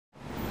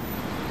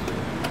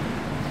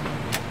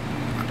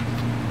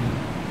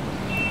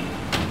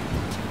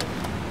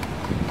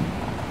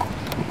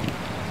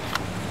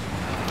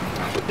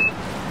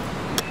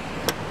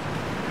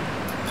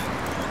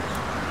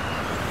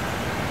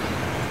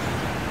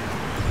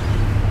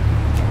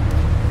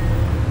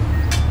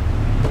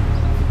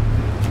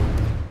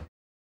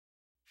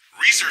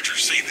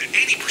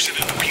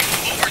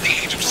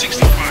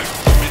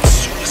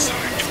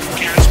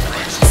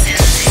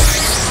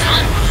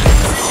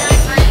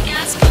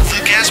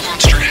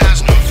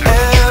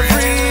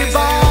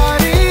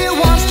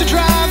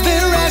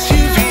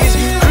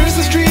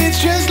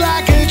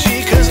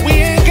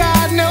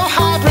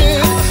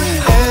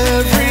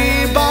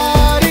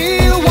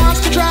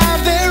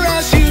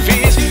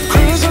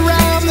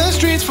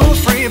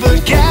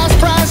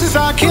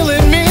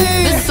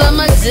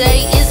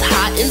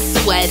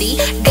ready.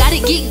 Gotta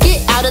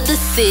get out of the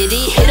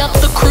city. Hit up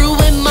the crew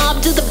and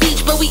mob to the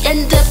beach, but we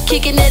end up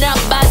kicking it out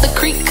by the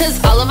creek,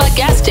 cause all of our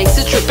gas tanks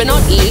is tripping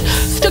on E.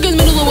 Stuck in the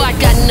middle of the white,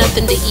 got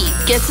nothing to eat.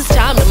 Guess it's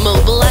time to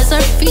mobilize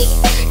our feet,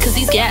 cause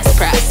these gas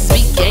prices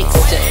be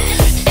gangsta.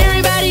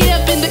 Everybody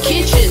up in the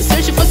kitchen,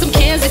 searching for some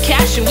cans of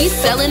cash, and we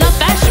selling our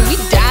fashion. We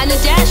dine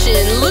and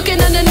dashing,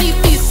 looking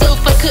underneath these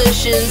sofa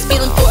cushions,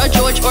 feeling for a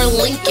George or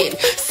Lincoln.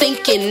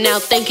 Sinking now,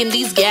 thinking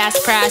these gas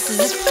prices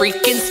is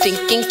freaking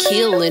stinking,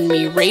 killing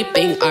me,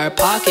 raping our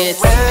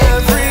pockets.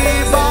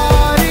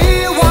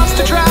 Everybody wants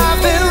to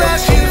drive their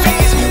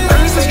SUVs,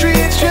 cruise the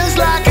streets just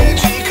like a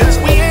G, cause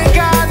we ain't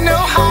got no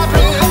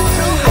hobby.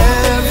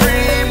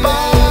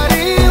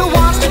 Everybody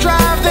wants to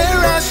drive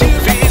their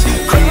SUVs,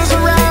 cruise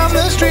around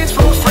the streets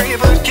for free,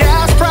 but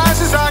gas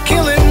prices are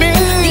killing me.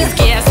 These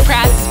gas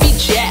prices be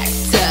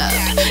jacked up,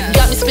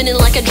 got me spinning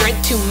like I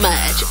drank too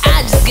much.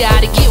 I just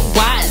gotta get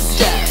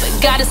wised up,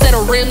 got a set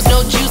of rims,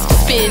 no juice to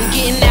spin.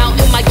 Getting out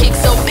in my kick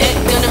so pet,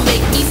 gonna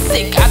make me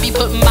sick. I be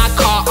putting my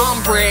car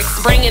on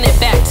bricks, bringing it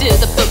back to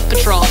the foot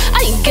patrol.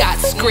 I ain't got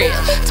script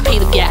to pay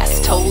the gas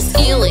tolls,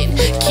 healing,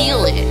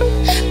 killing.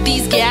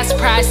 These gas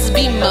prices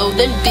be more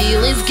than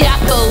feelings. Got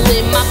full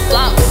in my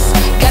floss,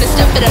 gotta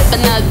step it up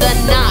another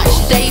notch.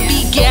 They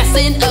be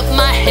gassing up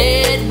my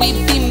head, we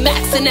be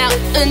maxing out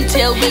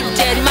until we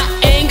dead. My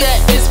anger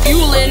is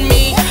fueling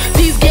me,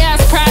 these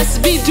gas prices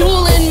be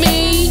dueling me.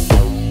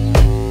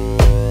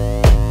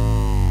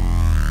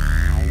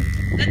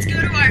 Let's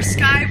go to our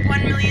Sky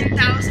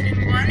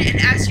 1,000,001, and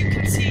as you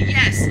can see,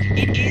 yes,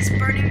 it is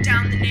burning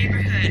down the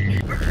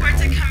neighborhood.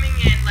 Reports are coming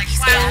in like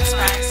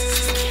wildfire.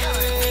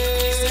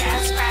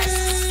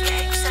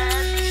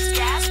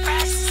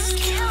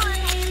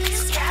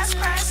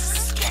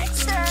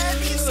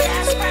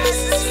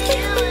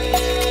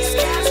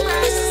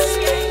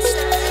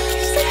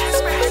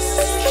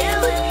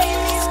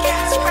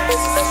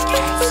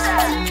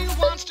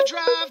 Wants to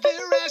drive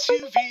their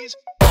SUVs.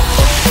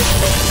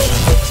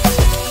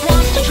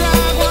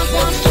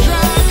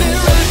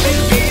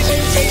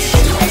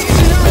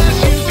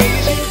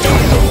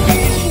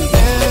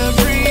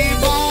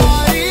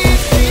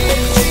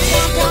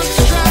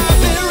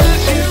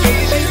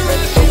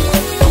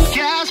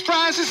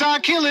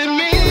 Killing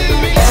me. Everybody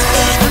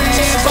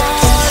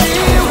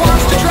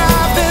wants to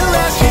drive their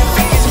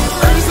SUVs,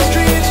 cruise the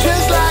streets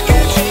just like a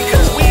G,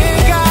 cause we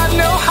ain't got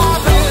no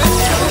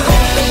hobbies.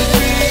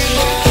 Everybody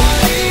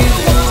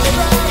wants to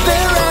drive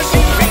their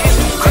SUVs,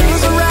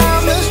 cruise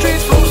around the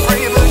streets for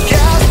free, but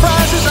gas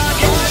prices are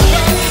killing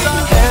me.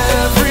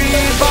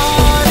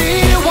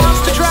 Everybody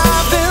wants to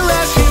drive their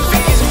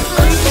SUVs,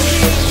 cruise the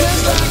streets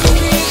just like a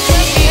G,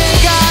 cause we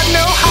ain't got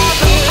no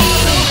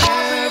hobbies.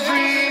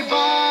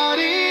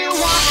 Everybody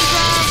wants to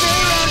drive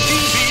their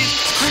SUVs,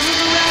 cruise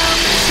around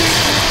the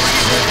streets for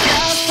free, but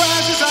gas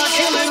prices are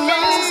killing me.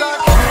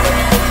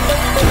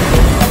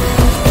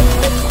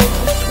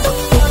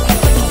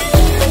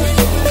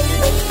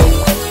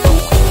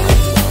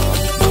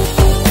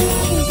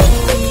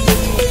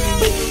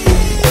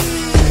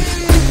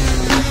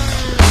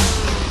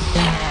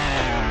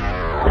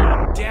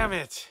 Damn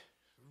it!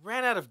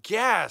 Ran out of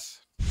gas.